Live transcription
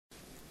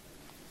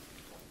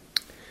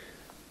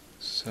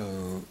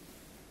So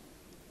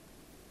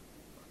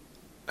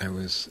I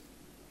was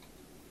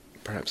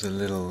perhaps a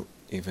little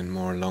even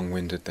more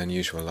long-winded than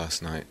usual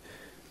last night,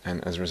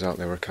 and as a result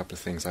there were a couple of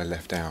things I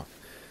left out,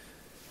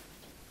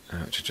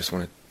 which I just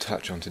want to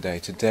touch on today.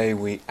 Today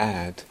we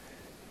add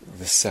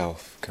the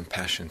self,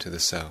 compassion to the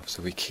self.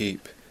 So we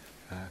keep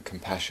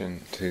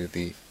compassion to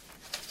the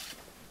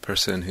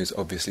person who's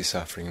obviously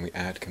suffering, and we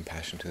add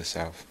compassion to the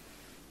self.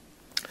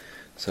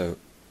 So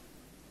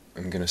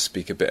I'm going to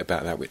speak a bit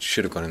about that, which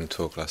should have gone in the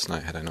talk last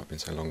night had I not been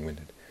so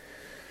long-winded.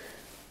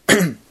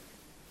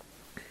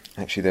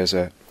 Actually, there's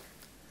an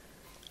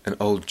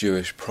old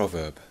Jewish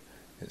proverb.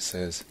 It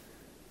says,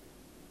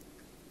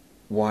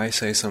 "Why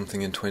say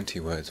something in 20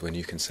 words when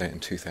you can say it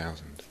in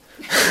 2,000?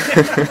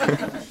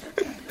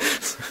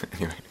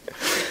 Anyway,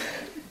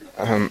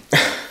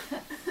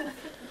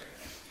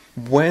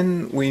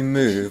 when we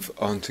move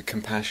on to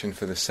compassion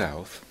for the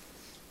self,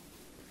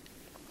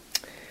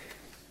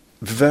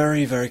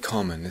 very, very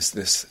common,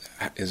 this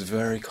is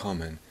very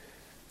common.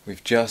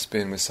 We've just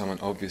been with someone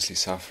obviously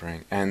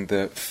suffering, and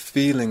the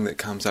feeling that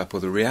comes up, or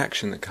the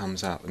reaction that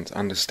comes up, and it's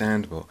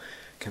understandable,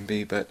 can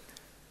be, but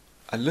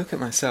I look at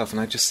myself and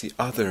I just see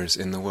others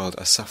in the world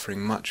are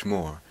suffering much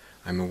more.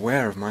 I'm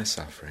aware of my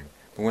suffering,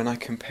 but when I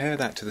compare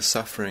that to the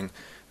suffering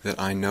that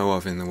I know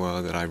of in the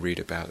world, that I read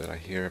about, that I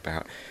hear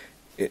about,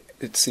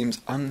 it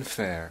seems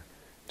unfair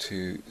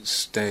to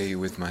stay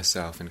with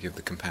myself and give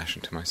the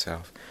compassion to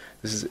myself.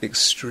 This is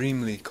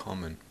extremely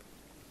common.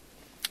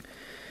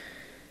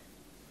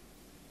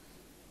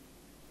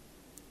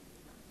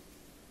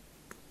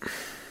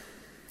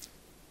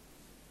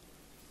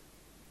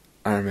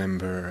 I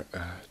remember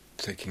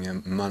taking a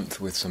month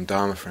with some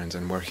Dharma friends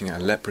and working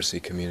at a leprosy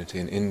community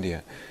in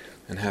India,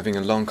 and having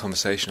a long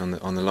conversation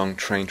on the long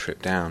train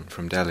trip down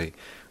from Delhi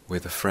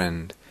with a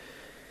friend.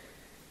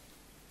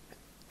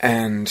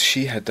 And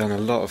she had done a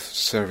lot of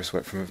service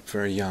work from a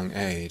very young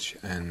age,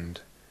 and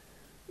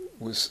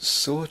was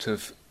sort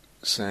of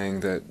saying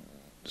that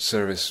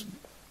service,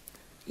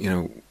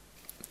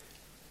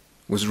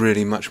 was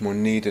really much more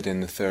needed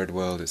in the third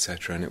world,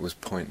 etc., and it was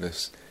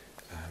pointless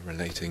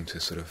relating to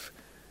sort of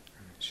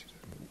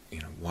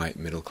white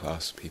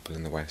middle-class people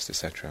in the West,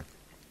 etc.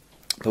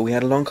 But we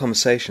had a long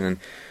conversation, and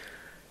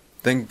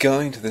then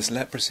going to this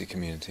leprosy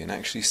community and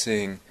actually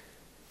seeing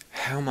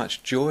how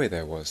much joy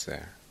there was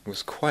there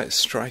was quite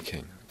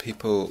striking.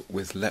 People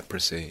with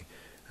leprosy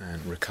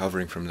and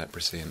recovering from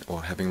leprosy,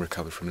 or having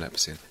recovered from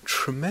leprosy,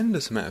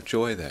 tremendous amount of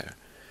joy there.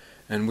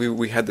 And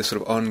we had this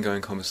sort of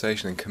ongoing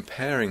conversation and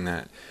comparing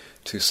that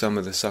to some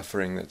of the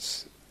suffering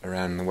that's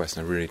around in the West.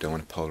 And I really don't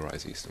want to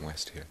polarize East and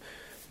West here,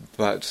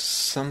 but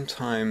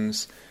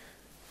sometimes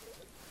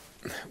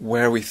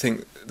where we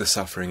think the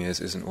suffering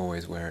isn't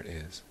always where it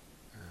is,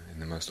 in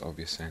the most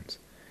obvious sense.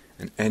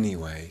 And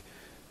anyway,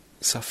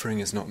 suffering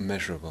is not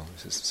measurable.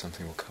 This is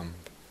something we'll come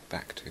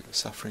back to.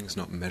 Suffering is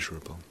not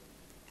measurable.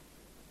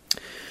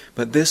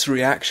 But this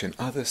reaction,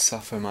 others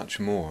suffer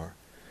much more,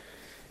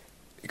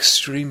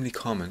 extremely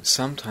common.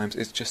 Sometimes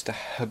it's just a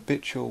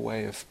habitual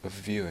way of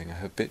viewing, a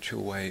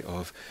habitual way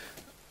of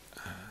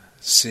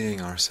seeing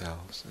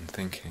ourselves and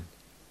thinking.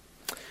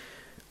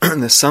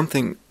 And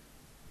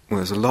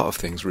there's a lot of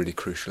things really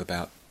crucial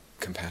about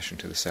compassion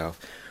to the self.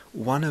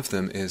 One of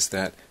them is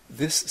that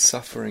this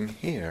suffering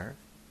here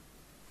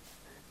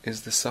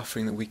is the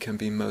suffering that we can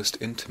be most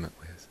intimate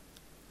with.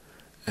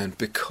 And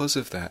because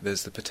of that,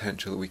 there's the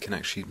potential that we can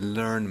actually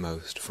learn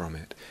most from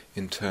it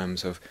in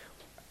terms of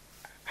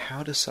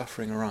how does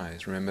suffering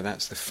arise? Remember,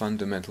 that's the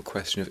fundamental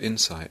question of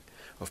insight,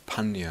 of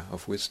panya,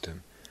 of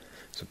wisdom.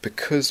 So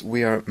because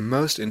we are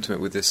most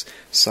intimate with this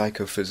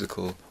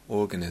psychophysical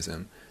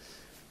organism,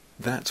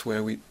 that's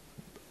where we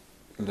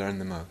learn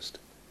the most.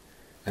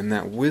 And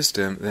that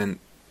wisdom then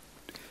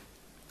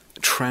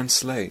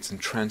translates and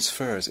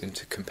transfers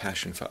into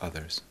compassion for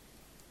others,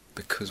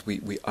 because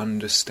we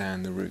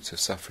understand the roots of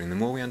suffering. The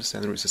more we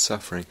understand the roots of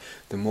suffering,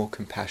 the more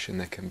compassion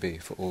there can be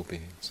for all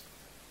beings.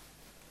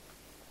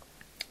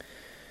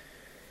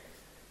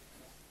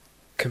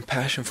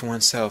 Compassion for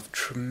oneself,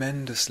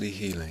 tremendously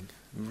healing.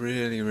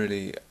 Really,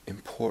 really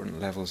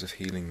important levels of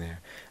healing there.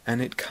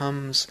 And it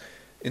comes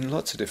in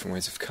lots of different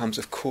ways. It comes,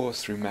 of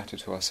course, through metta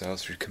to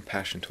ourselves, through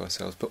compassion to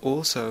ourselves, but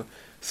also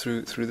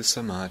through the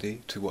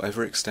samadhi, to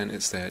whatever extent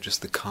it's there.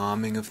 Just the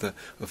calming of the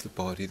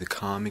body, the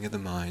calming of the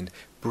mind,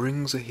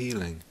 brings a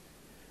healing.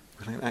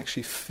 We can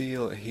actually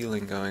feel a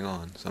healing going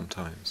on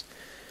sometimes.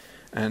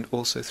 And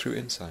also through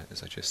insight,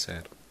 as I just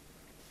said.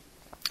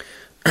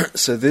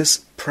 So this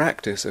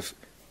practice of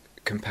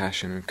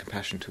compassion and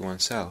compassion to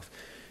oneself,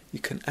 you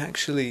can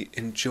actually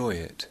enjoy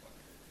it.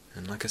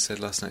 And like I said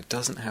last night, it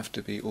doesn't have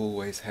to be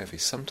always heavy.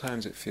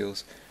 Sometimes it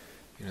feels,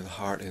 the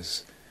heart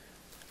is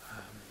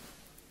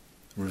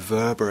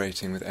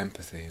reverberating with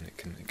empathy, and it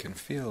can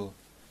feel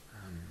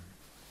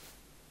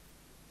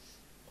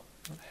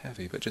not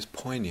heavy, but just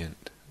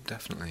poignant,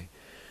 definitely.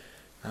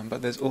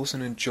 But there's also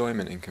an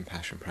enjoyment in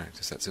compassion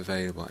practice that's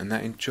available, and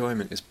that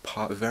enjoyment is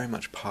very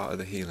much part of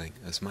the healing,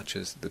 as much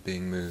as the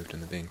being moved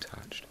and the being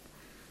touched.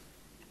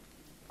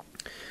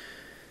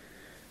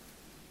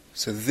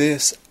 So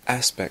this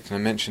aspect, and I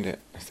mentioned it,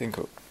 I think,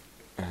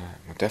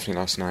 definitely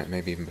last night,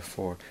 maybe even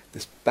before,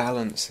 this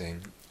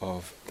balancing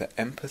of the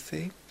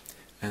empathy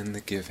and the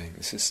giving.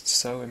 This is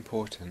so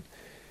important.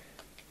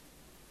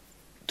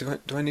 Do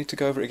I need to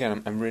go over it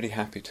again? I'm really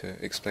happy to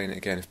explain it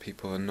again if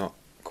people are not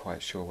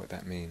quite sure what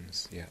that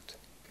means yet.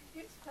 Could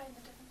you explain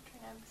the difference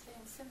between empathy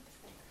and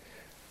sympathy?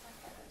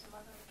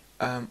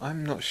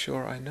 I'm not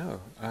sure I know.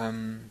 I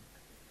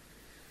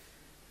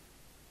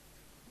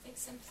think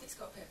sympathy's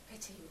got a bit of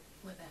pity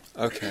with it.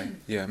 Okay,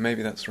 yeah,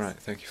 maybe that's right.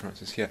 Thank you,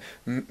 Francis. Yeah,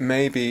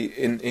 maybe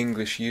in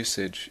English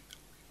usage,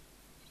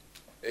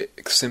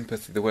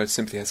 sympathy, the word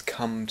sympathy has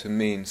come to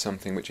mean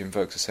something which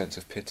invokes a sense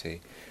of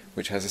pity,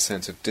 which has a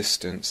sense of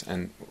distance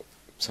and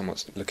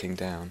somewhat looking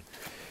down.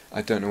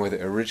 I don't know whether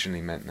it originally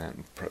meant that,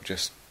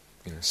 just,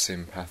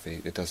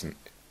 sympathy. It doesn't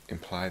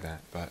imply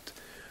that, but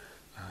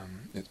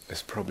it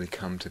has probably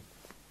come to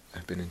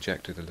have been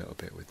injected a little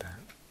bit with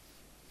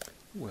that.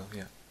 Well,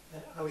 yeah.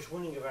 I was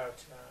wondering about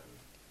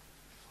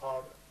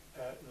our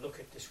look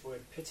at this word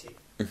pity,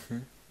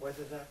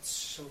 whether that's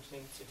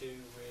something to do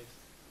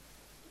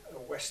with a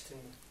Western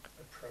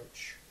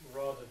approach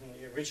rather than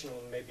the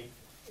original, maybe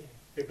in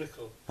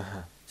biblical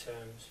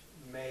terms,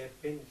 may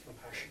have been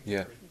compassion.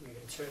 Yeah. We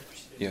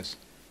interpreted it Yes.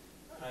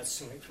 as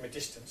something from a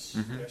distance,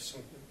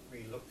 something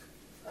we look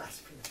at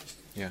from a distance.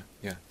 Yeah,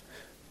 yeah.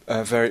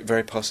 Very,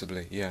 very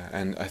possibly, yeah.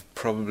 And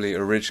probably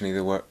originally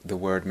the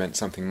word meant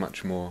something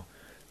much more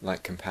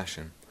like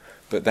compassion.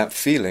 But that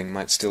feeling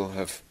might still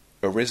have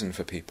arisen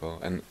for people,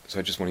 and so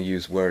I just want to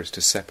use words to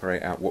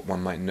separate out what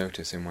one might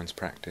notice in one's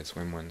practice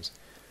when one's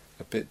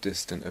a bit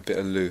distant, a bit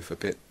aloof, a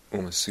bit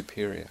almost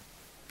superior.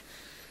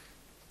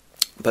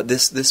 But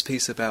this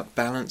piece about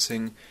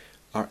balancing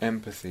our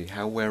empathy,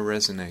 how we're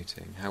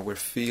resonating, how we're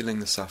feeling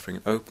the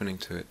suffering, opening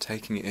to it,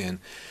 taking it in,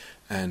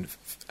 and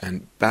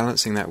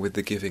balancing that with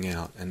the giving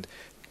out, and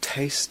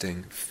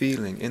tasting,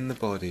 feeling in the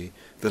body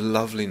the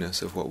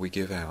loveliness of what we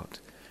give out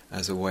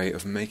as a way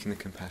of making the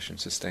compassion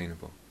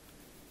sustainable.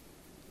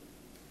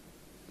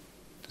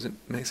 Does it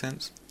make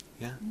sense?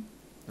 Yeah?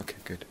 Okay,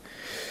 good.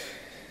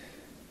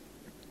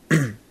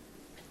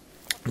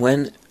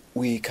 When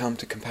we come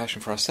to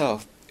compassion for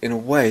ourselves, in a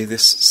way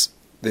this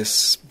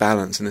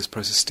balance and this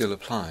process still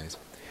applies.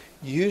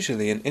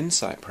 Usually in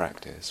insight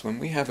practice, when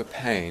we have a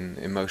pain,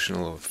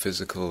 emotional or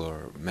physical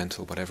or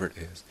mental, whatever it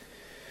is,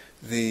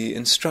 the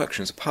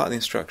instructions, part of the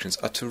instructions,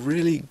 are to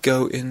really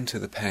go into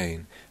the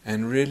pain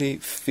and really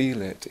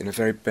feel it in a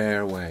very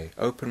bare way.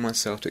 Open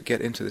myself to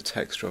get into the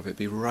texture of it,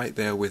 be right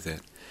there with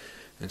it.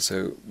 And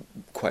so,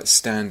 quite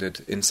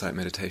standard insight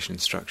meditation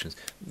instructions.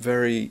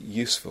 Very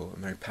useful,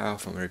 and very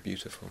powerful, and very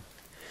beautiful.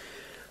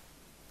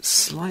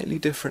 Slightly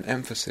different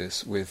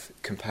emphasis with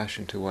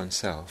compassion to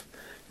oneself,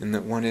 in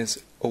that one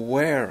is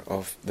aware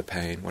of the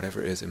pain,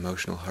 whatever it is,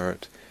 emotional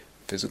hurt,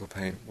 physical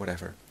pain,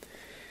 whatever.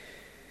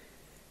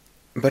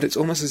 But it's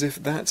almost as if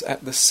that's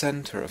at the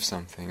center of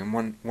something, and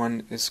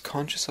one is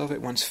conscious of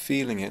it, one's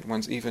feeling it,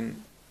 one's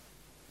even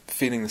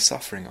feeling the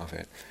suffering of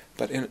it.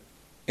 But in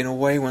a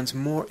way, one's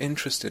more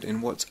interested in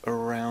what's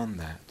around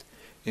that.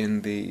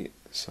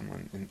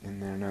 Someone in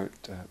their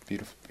note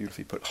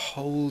beautifully put,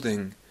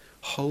 holding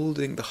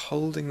the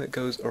holding that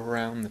goes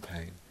around the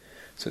pain.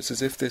 So it's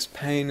as if this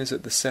pain is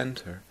at the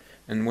center,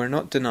 and we're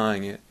not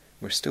denying it,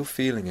 we're still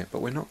feeling it,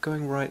 but we're not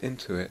going right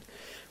into it.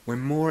 We're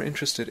more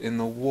interested in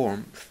the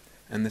warmth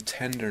and the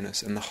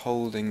tenderness and the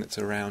holding that's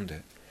around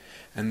it.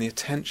 And the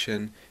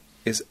attention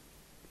is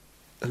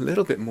a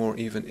little bit more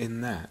even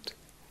in that.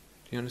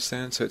 Do you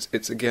understand? So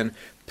it's again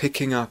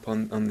picking up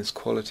on this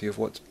quality of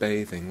what's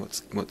bathing,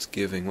 what's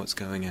giving, what's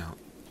going out.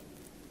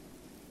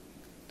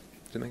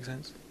 Does it make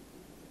sense?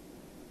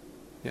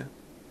 Yeah?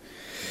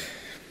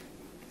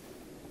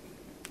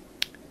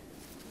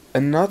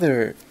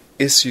 Another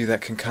issue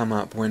that can come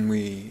up when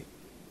we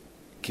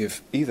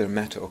give either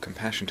metta or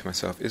compassion to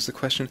myself is the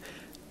question,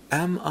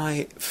 am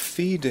I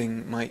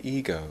feeding my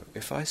ego?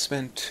 If I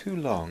spend too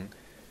long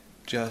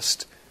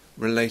just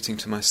relating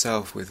to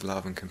myself with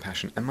love and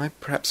compassion, am I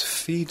perhaps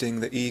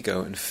feeding the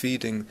ego and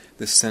feeding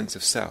this sense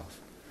of self?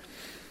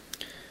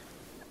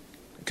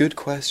 Good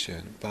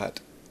question,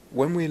 but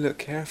when we look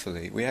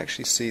carefully, we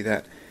actually see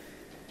that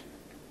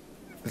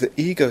the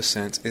ego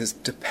sense is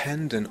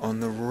dependent on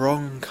the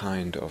wrong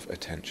kind of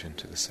attention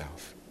to the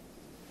self,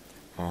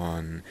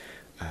 on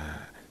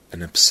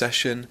an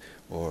obsession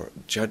or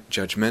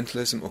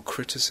judgmentalism or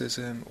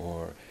criticism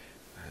or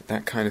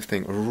that kind of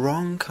thing. A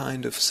wrong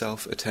kind of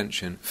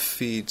self-attention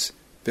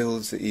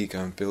builds the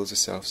ego and builds a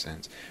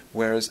self-sense,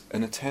 whereas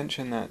an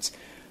attention that's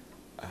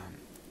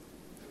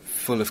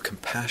full of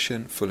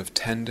compassion, full of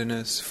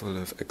tenderness, full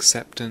of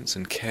acceptance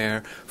and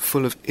care,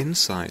 full of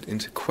insight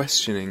into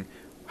questioning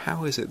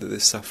how is it that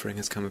this suffering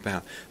has come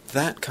about,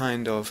 that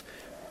kind of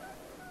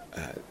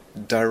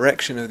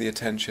direction of the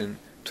attention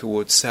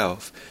towards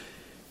self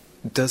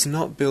does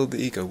not build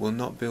the ego, will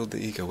not build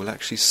the ego, will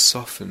actually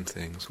soften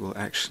things, will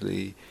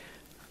actually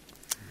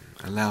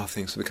allow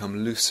things to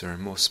become looser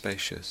and more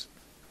spacious.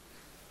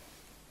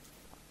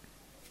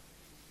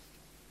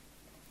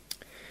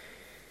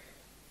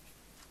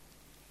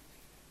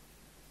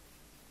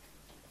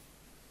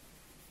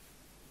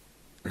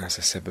 as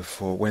I said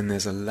before, when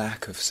there's a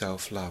lack of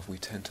self-love, we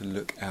tend to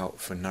look out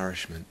for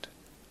nourishment.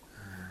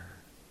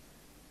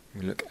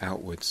 We look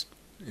outwards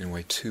in a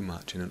way too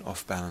much, in an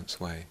off-balance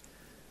way.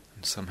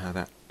 And somehow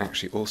that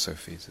actually also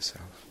feeds the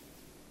self.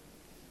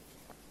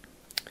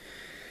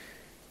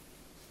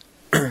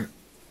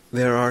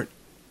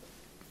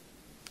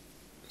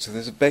 So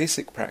there's a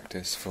basic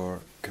practice for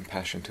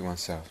compassion to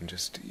oneself, and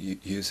just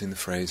using the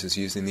phrases,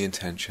 using the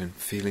intention,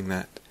 feeling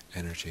that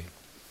energy.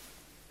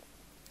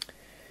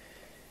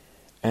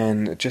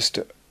 And just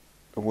a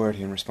word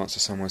here in response to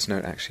someone's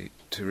note, actually,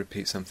 to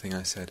repeat something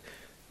I said.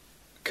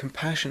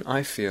 Compassion,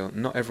 I feel,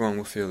 not everyone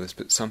will feel this,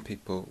 but some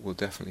people will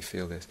definitely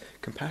feel this.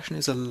 Compassion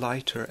is a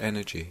lighter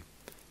energy.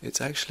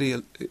 It's actually,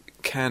 it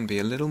can be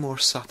a little more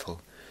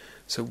subtle.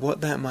 So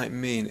what that might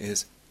mean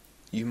is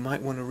you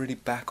might want to really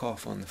back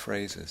off on the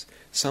phrases.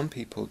 Some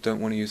people don't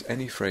want to use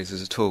any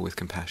phrases at all with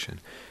compassion,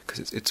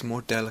 because it's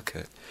more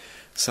delicate.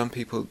 Some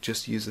people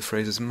just use the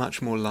phrases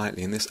much more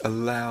lightly, and this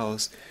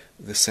allows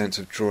the sense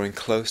of drawing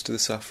close to the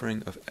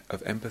suffering,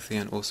 of empathy,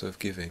 and also of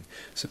giving.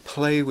 So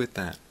play with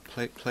that.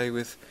 Play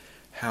with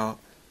how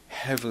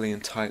heavily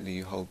and tightly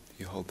you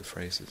hold the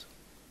phrases.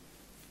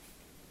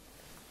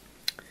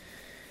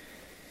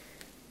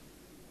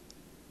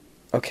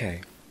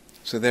 Okay,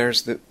 so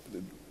there's the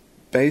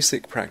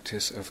basic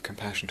practice of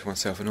compassion to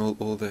oneself and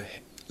all the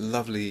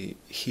lovely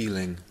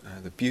healing,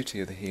 the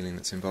beauty of the healing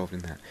that's involved in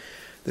that.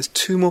 There's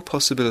two more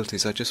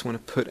possibilities I just want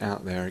to put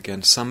out there.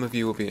 Again, some of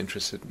you will be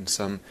interested, and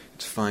some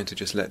it's fine to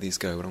just let these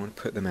go, but I want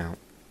to put them out.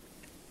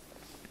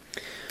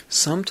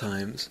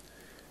 Sometimes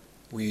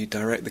we're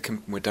directing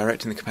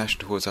the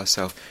compassion towards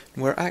ourselves,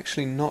 and we're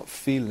actually not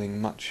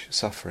feeling much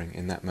suffering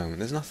in that moment.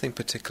 There's nothing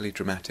particularly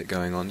dramatic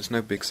going on. There's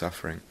no big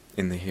suffering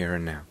in the here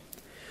and now.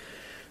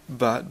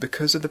 But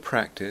because of the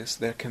practice,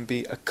 there can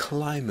be a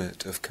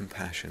climate of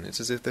compassion. It's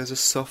as if there's a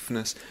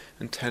softness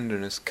and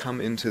tenderness come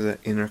into the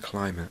inner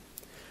climate.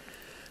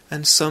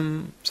 And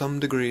some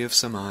degree of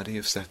samadhi,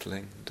 of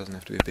settling, it doesn't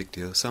have to be a big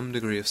deal, some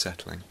degree of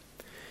settling.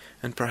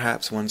 And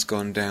perhaps one's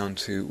gone down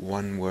to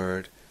one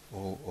word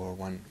or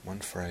one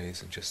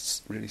phrase and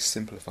just really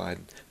simplified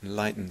and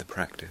lightened the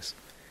practice.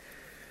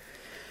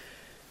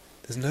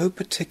 There's no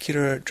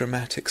particular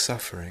dramatic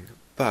suffering,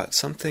 but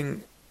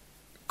something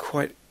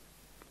quite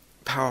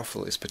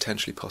powerful is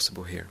potentially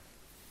possible here.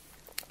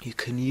 You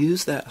can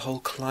use that whole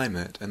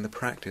climate and the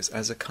practice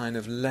as a kind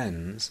of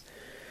lens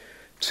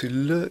to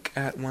look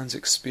at one's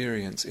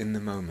experience in the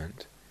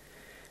moment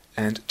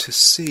and to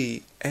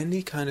see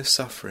any kind of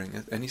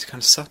suffering, any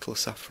kind of subtle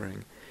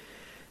suffering,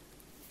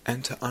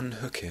 and to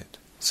unhook it.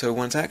 So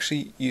one's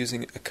actually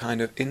using a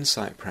kind of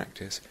insight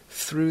practice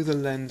through the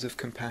lens of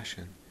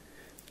compassion,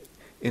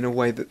 in a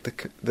way that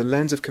the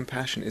lens of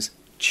compassion is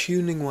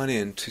tuning one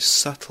in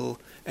to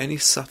any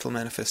subtle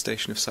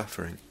manifestation of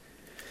suffering.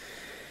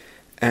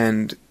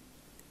 And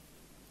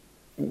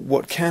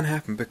what can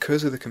happen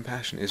because of the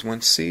compassion is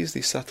one sees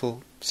these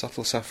subtle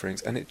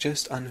sufferings, and it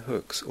just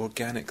unhooks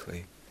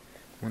organically.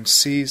 One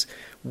sees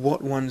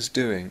what one's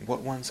doing,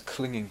 what one's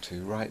clinging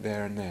to right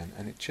there and then,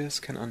 and it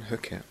just can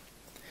unhook it.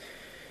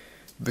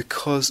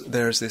 Because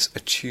there's this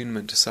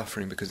attunement to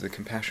suffering because of the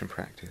compassion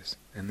practice,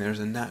 and there's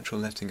a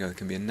natural letting go, there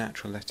can be a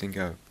natural letting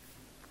go.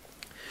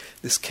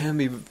 This can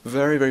be a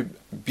very, very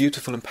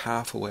beautiful and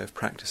powerful way of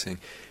practicing.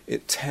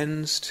 It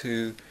tends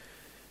to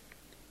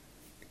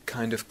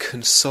kind of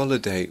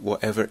consolidate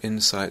whatever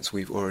insights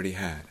we've already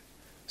had.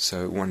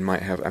 So one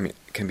might have, it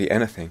can be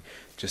anything,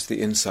 just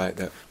the insight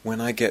that when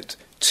I get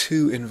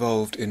too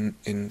involved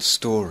in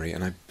story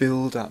and I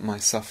build up my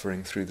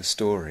suffering through the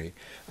story,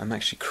 I'm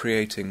actually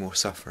creating more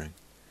suffering.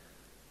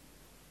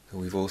 So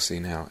we've all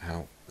seen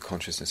how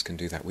consciousness can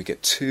do that.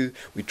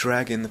 We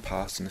drag in the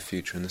past and the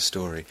future and the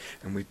story,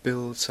 and we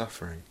build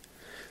suffering.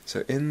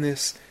 So in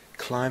this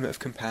climate of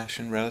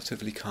compassion,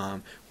 relatively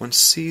calm, one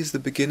sees the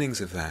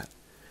beginnings of that,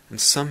 and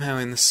somehow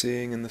in the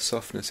seeing and the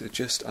softness, it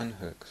just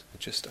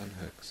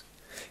unhooks.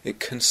 It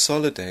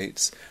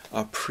consolidates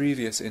our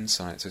previous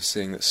insights of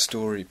seeing that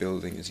story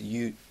building is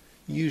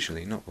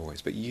usually, not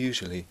always, but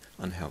usually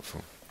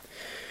unhelpful.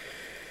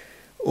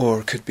 Or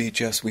it could be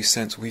just we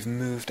sense we've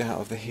moved out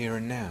of the here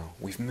and now.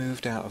 We've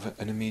moved out of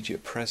an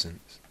immediate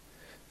presence.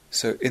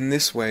 So in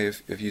this way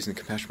of using the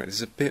compassion practice,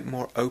 there's a bit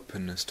more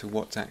openness to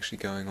what's actually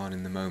going on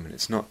in the moment.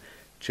 It's not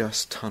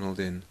just tunneled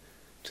in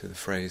to the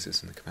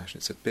phrases and the compassion.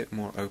 It's a bit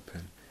more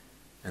open.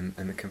 And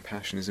the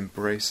compassion is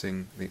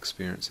embracing the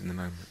experience in the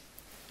moment.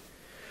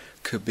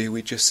 Could be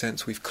we just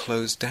sense we've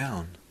closed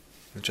down.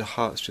 That your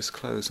heart's just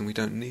closed and we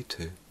don't need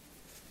to.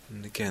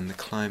 And again, the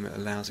climate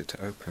allows it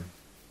to open.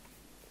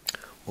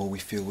 Or we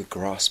feel we're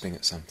grasping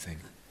at something,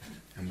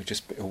 and we're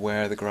just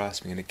aware of the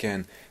grasping, and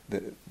again,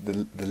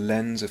 the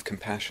lens of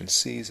compassion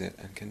sees it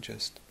and can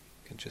just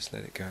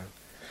let it go.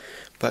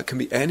 But it can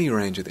be any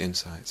range of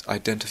insights.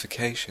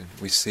 Identification.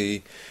 We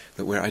see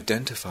that we're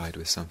identified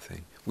with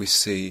something. We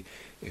see,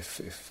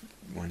 if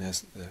one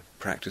has the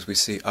practice, we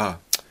see,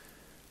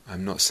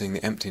 I'm not seeing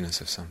the emptiness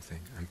of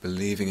something. I'm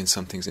believing in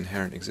something's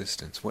inherent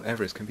existence.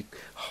 Whatever it can be,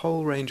 a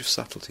whole range of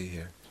subtlety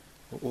here.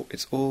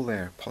 It's all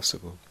there,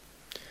 possible.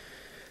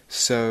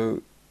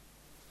 So,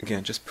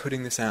 again, just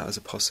putting this out as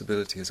a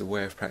possibility, as a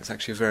way of practice,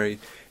 actually a very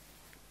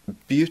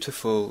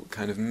beautiful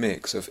kind of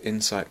mix of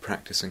insight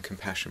practice and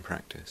compassion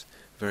practice.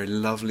 A very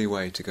lovely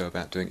way to go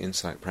about doing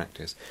insight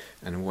practice,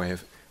 and a way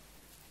of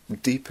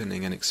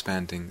deepening and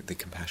expanding the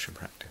compassion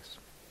practice.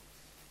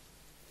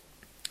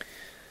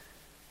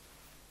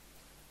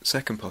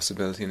 Second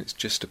possibility, and it's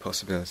just a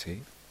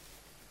possibility,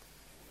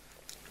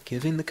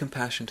 giving the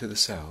compassion to the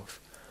self.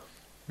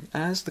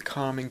 As the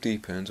calming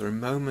deepens, or in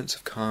moments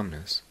of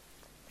calmness,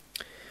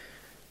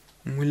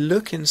 we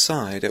look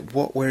inside at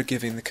what we're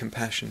giving the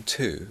compassion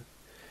to,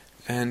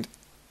 and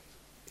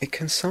it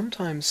can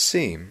sometimes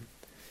seem,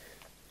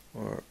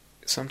 or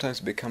sometimes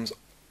it becomes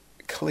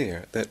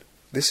clear, that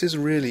this is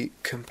really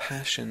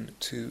compassion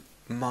to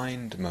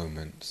mind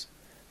moments.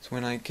 So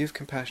when I give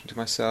compassion to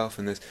myself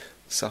and there's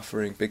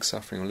suffering, big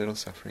suffering or little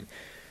suffering,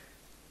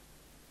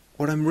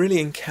 what I'm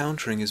really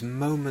encountering is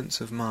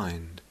moments of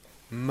mind,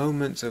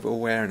 moments of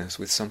awareness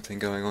with something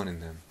going on in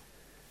them.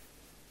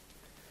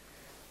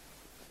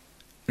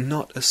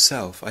 Not a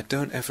self. I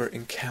don't ever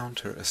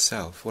encounter a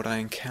self. What I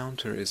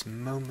encounter is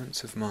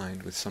moments of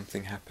mind with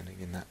something happening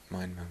in that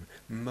mind moment.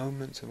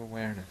 Moments of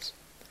awareness.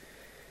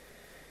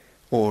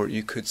 Or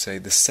you could say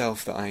the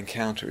self that I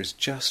encounter is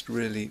just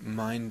really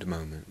mind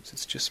moments.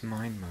 It's just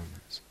mind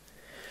moments.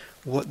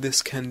 What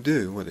this can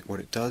do, what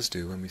it does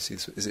do when we see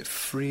this, is it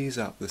frees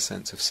up the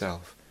sense of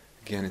self.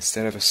 Again,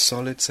 instead of a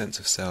solid sense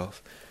of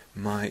self,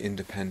 my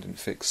independent,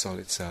 fixed,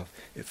 solid self,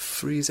 it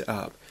frees it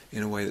up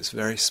in a way that's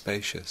very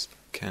spacious,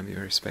 can be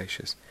very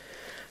spacious.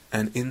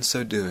 And in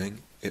so doing,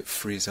 it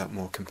frees up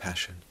more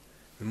compassion.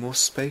 The more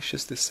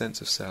spacious this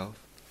sense of self,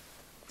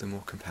 the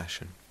more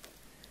compassion.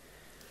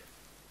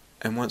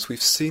 And once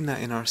we've seen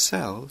that in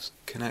ourselves,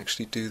 can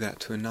actually do that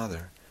to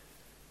another.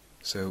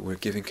 So we're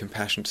giving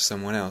compassion to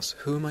someone else.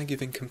 Who am I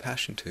giving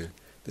compassion to?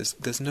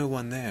 There's no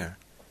one there.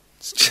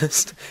 It's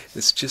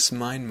just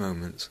mind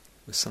moments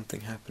with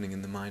something happening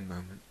in the mind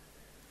moment.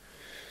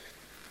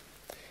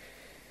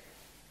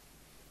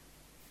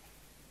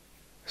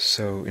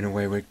 So in a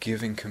way, we're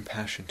giving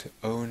compassion to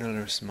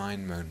ownerless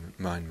mind moments.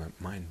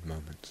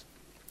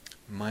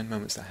 Mind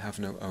moments that have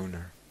no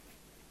owner.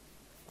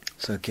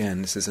 So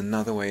again, this is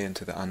another way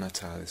into the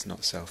anatta, it's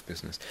not self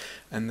business.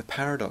 And the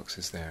paradox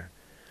is there.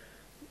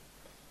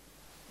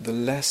 The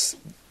less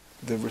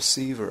the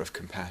receiver of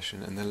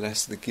compassion and the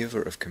less the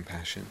giver of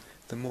compassion,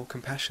 the more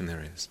compassion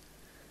there is.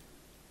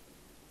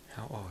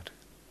 How odd.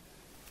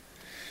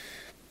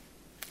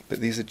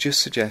 But these are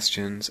just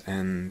suggestions,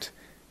 and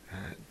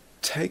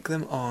take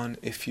them on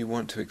if you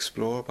want to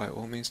explore, by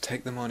all means.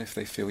 Take them on if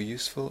they feel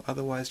useful.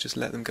 Otherwise, just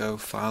let them go,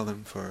 file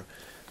them for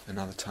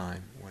another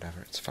time, whatever,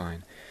 it's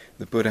fine.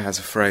 The Buddha has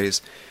a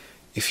phrase,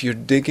 if you're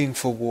digging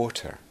for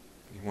water,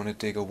 you want to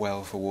dig a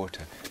well for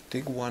water,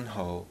 dig one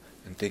hole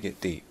and dig it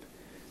deep.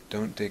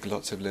 Don't dig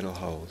lots of little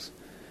holes,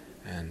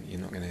 and you're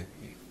not going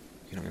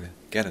to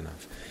get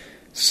enough.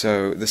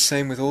 So the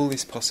same with all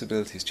these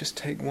possibilities. Just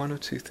take one or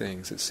two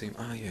things that seem,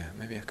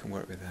 maybe I can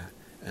work with that,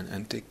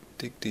 and dig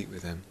deep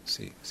with them.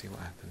 See what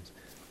happens.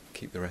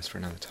 Keep the rest for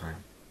another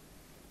time.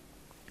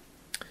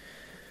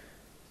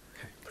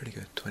 Okay, pretty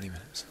good. 20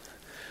 minutes.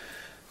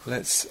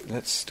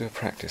 Let's do a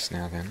practice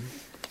now then.